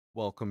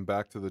Welcome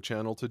back to the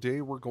channel.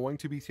 Today we're going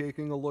to be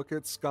taking a look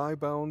at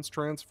Skybound's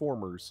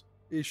Transformers,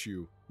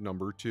 issue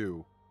number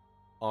 2.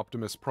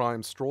 Optimus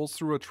Prime strolls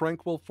through a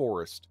tranquil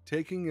forest,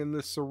 taking in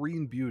the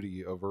serene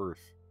beauty of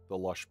Earth. The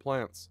lush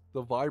plants,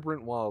 the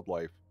vibrant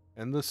wildlife,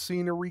 and the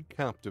scenery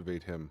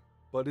captivate him.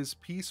 But his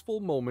peaceful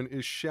moment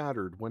is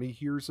shattered when he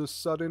hears a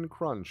sudden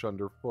crunch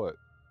underfoot.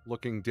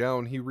 Looking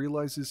down, he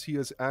realizes he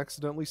has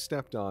accidentally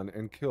stepped on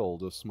and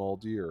killed a small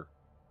deer.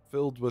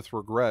 Filled with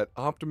regret,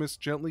 Optimus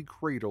gently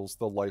cradles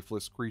the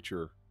lifeless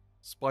creature.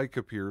 Spike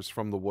appears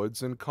from the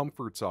woods and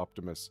comforts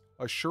Optimus,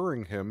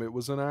 assuring him it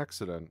was an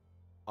accident.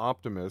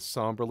 Optimus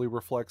somberly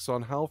reflects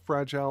on how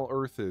fragile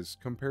Earth is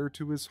compared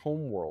to his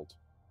homeworld.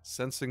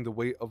 Sensing the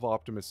weight of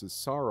Optimus's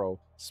sorrow,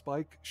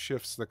 Spike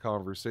shifts the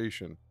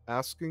conversation,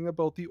 asking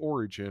about the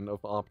origin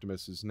of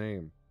Optimus's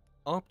name.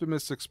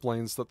 Optimus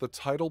explains that the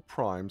title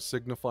Prime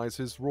signifies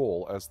his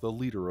role as the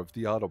leader of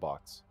the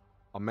Autobots,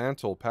 a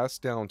mantle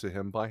passed down to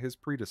him by his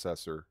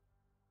predecessor.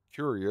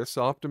 Curious,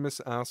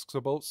 Optimus asks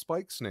about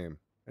Spike's name,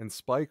 and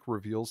Spike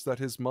reveals that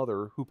his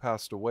mother, who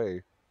passed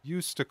away,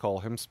 used to call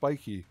him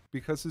Spiky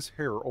because his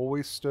hair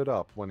always stood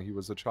up when he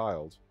was a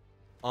child.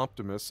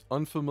 Optimus,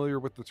 unfamiliar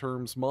with the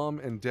terms mom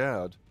and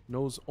dad,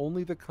 knows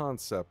only the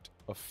concept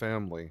of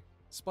family.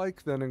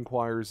 Spike then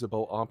inquires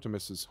about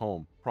Optimus's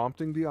home,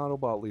 prompting the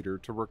Autobot leader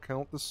to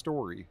recount the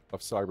story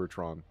of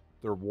Cybertron,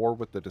 their war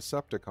with the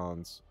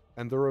Decepticons,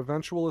 and their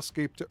eventual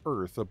escape to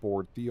Earth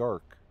aboard the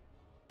Ark.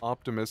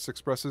 Optimus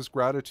expresses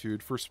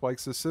gratitude for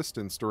Spike's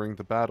assistance during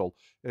the battle,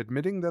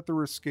 admitting that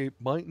their escape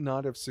might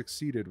not have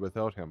succeeded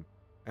without him,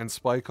 and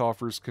Spike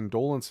offers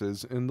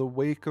condolences in the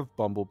wake of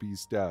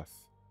Bumblebee's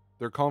death.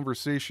 Their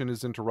conversation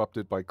is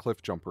interrupted by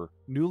Cliffjumper,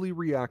 newly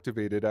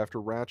reactivated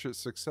after Ratchet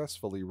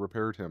successfully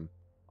repaired him.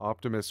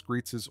 Optimus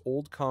greets his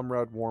old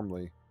comrade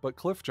warmly, but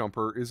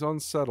Cliffjumper is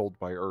unsettled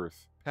by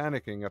Earth,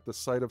 panicking at the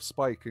sight of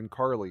Spike and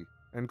Carly,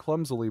 and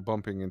clumsily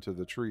bumping into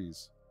the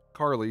trees.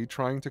 Carly,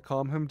 trying to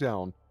calm him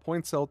down,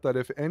 points out that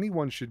if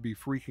anyone should be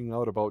freaking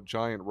out about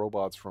giant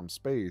robots from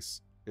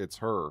space, it's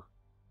her.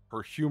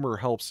 Her humor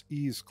helps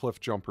ease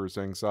Cliffjumper's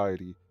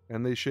anxiety,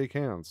 and they shake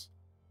hands.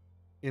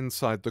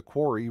 Inside the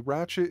quarry,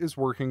 Ratchet is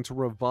working to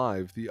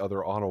revive the other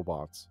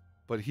Autobots,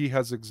 but he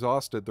has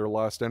exhausted their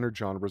last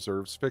energon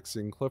reserves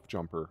fixing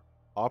Cliffjumper.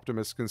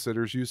 Optimus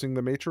considers using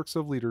the Matrix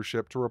of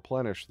Leadership to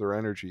replenish their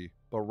energy,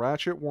 but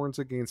Ratchet warns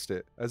against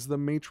it as the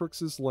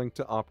Matrix is linked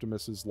to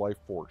Optimus's life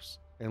force,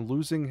 and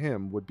losing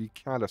him would be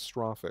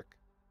catastrophic.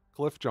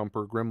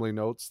 Cliffjumper grimly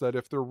notes that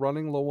if they're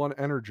running low on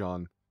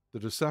energon, the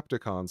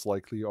Decepticons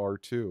likely are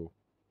too.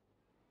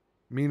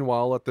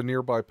 Meanwhile, at the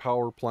nearby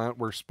power plant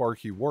where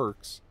Sparky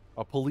works,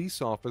 a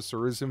police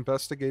officer is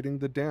investigating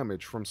the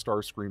damage from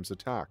Starscream's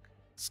attack,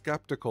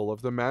 skeptical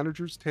of the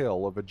manager's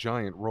tale of a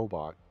giant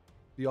robot.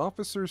 The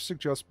officers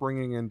suggest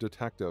bringing in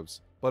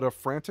detectives, but a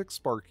frantic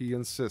Sparky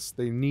insists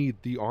they need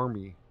the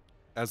army.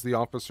 As the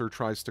officer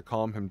tries to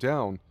calm him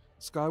down,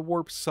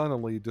 Skywarp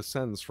suddenly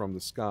descends from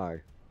the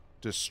sky,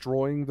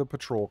 destroying the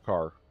patrol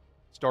car.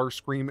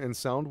 Starscream and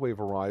Soundwave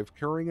arrive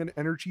carrying an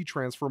energy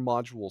transfer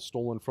module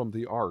stolen from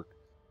the Ark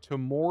to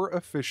more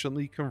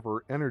efficiently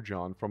convert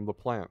energon from the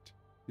plant.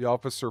 The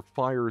officer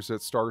fires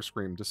at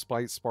Starscream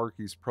despite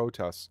Sparky's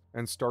protests,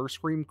 and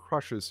Starscream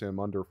crushes him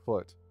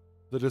underfoot.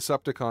 The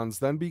Decepticons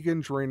then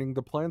begin draining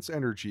the plant's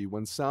energy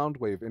when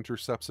Soundwave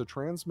intercepts a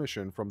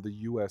transmission from the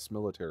US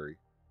military,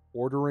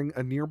 ordering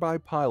a nearby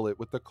pilot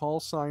with the call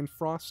sign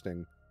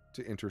Frosting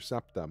to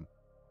intercept them.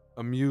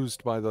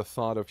 Amused by the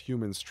thought of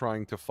humans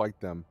trying to fight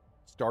them,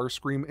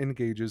 Starscream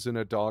engages in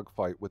a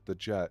dogfight with the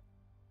jet.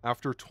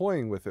 After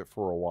toying with it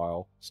for a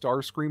while,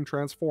 Starscream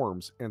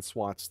transforms and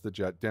swats the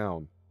jet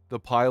down. The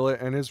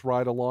pilot and his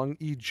ride-along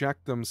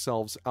eject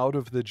themselves out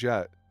of the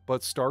jet,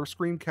 but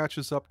Starscream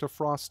catches up to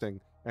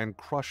Frosting and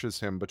crushes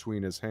him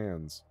between his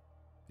hands.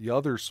 The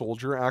other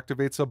soldier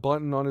activates a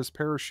button on his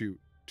parachute,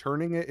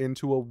 turning it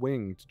into a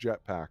winged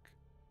jetpack.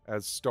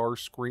 As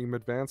Starscream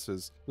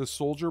advances, the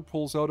soldier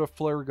pulls out a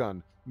flare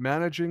gun,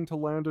 managing to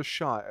land a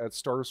shot at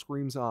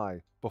Starscream's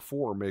eye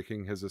before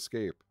making his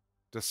escape.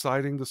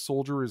 Deciding the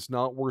soldier is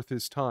not worth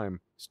his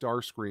time,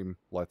 Starscream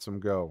lets him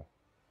go.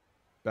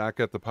 Back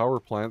at the power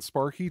plant,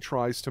 Sparky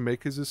tries to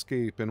make his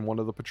escape in one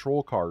of the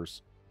patrol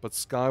cars, but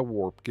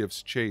Skywarp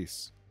gives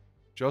chase.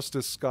 Just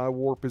as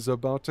Skywarp is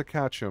about to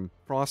catch him,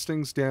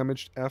 Frosting's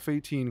damaged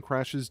F-18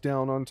 crashes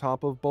down on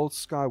top of both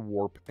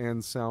Skywarp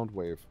and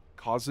Soundwave,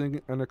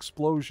 causing an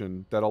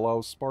explosion that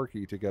allows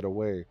Sparky to get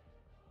away.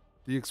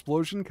 The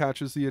explosion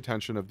catches the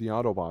attention of the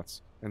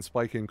Autobots, and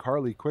Spike and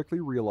Carly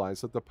quickly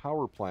realize that the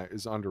power plant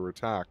is under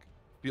attack.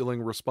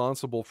 Feeling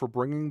responsible for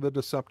bringing the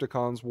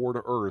Decepticons' war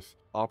to Earth,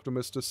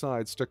 Optimus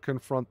decides to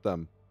confront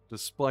them,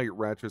 despite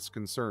Ratchet's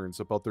concerns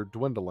about their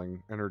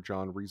dwindling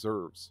energon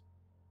reserves.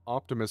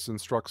 Optimus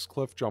instructs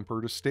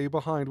Cliffjumper to stay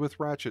behind with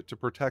Ratchet to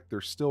protect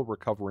their still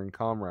recovering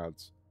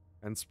comrades,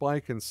 and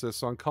Spike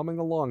insists on coming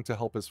along to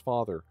help his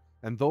father,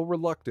 and though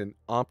reluctant,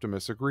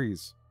 Optimus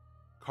agrees.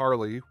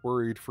 Carly,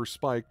 worried for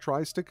Spike,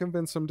 tries to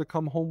convince him to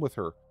come home with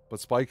her, but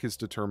Spike is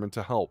determined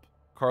to help.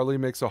 Carly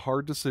makes a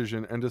hard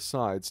decision and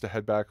decides to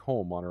head back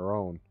home on her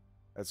own.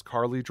 As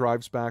Carly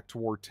drives back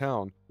toward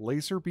town,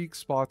 Laserbeak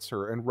spots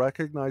her and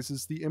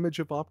recognizes the image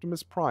of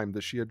Optimus Prime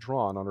that she had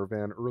drawn on her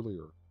van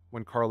earlier.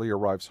 When Carly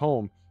arrives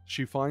home,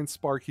 she finds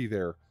Sparky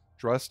there,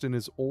 dressed in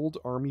his old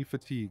army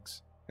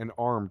fatigues and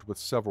armed with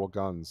several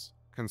guns.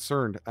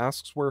 Concerned,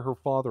 asks where her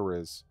father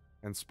is,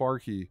 and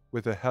Sparky,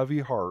 with a heavy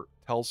heart,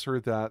 tells her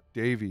that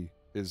Davy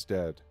is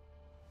dead.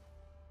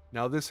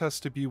 Now, this has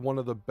to be one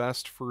of the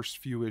best first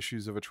few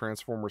issues of a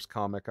Transformers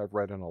comic I've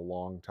read in a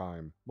long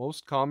time.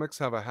 Most comics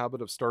have a habit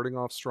of starting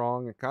off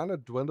strong and kind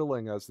of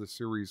dwindling as the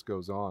series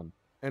goes on.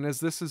 And as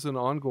this is an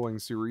ongoing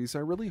series, I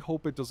really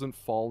hope it doesn't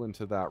fall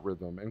into that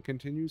rhythm and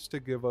continues to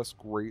give us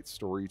great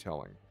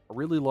storytelling. I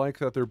really like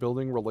that they're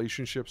building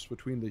relationships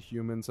between the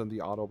humans and the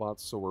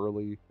Autobots so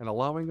early, and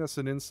allowing us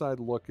an inside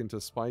look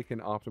into Spike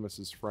and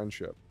Optimus's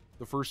friendship.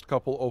 The first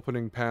couple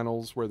opening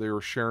panels where they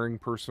are sharing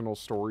personal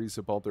stories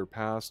about their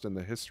past and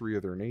the history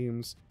of their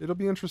names, it'll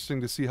be interesting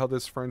to see how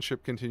this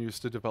friendship continues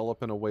to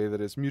develop in a way that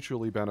is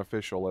mutually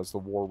beneficial as the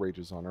war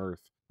rages on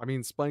Earth. I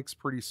mean, Spike's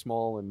pretty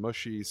small and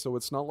mushy, so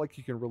it's not like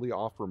he can really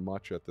offer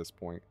much at this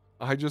point.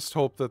 I just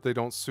hope that they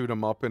don't suit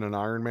him up in an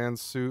Iron Man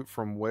suit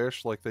from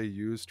Wish like they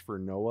used for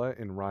Noah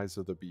in Rise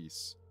of the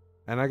Beasts.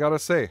 And I gotta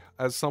say,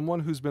 as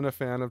someone who's been a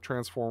fan of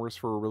Transformers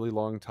for a really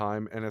long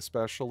time, and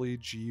especially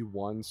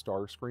G1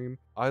 Starscream,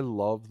 I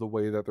love the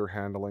way that they're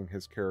handling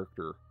his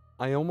character.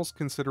 I almost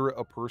consider it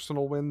a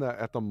personal win that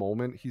at the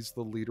moment he's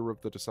the leader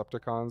of the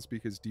Decepticons,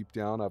 because deep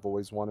down I've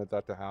always wanted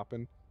that to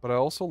happen. But I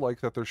also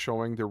like that they're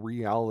showing the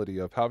reality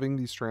of having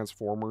these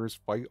Transformers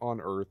fight on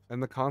Earth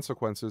and the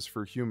consequences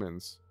for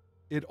humans.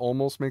 It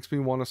almost makes me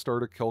want to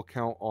start a kill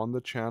count on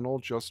the channel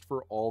just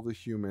for all the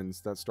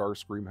humans that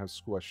Starscream has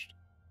squished.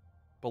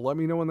 But let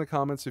me know in the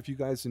comments if you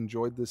guys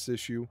enjoyed this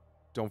issue.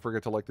 Don't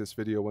forget to like this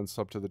video and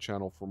sub to the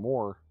channel for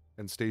more.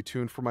 And stay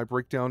tuned for my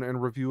breakdown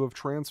and review of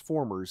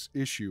Transformers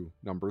issue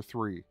number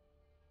 3.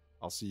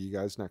 I'll see you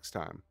guys next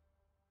time.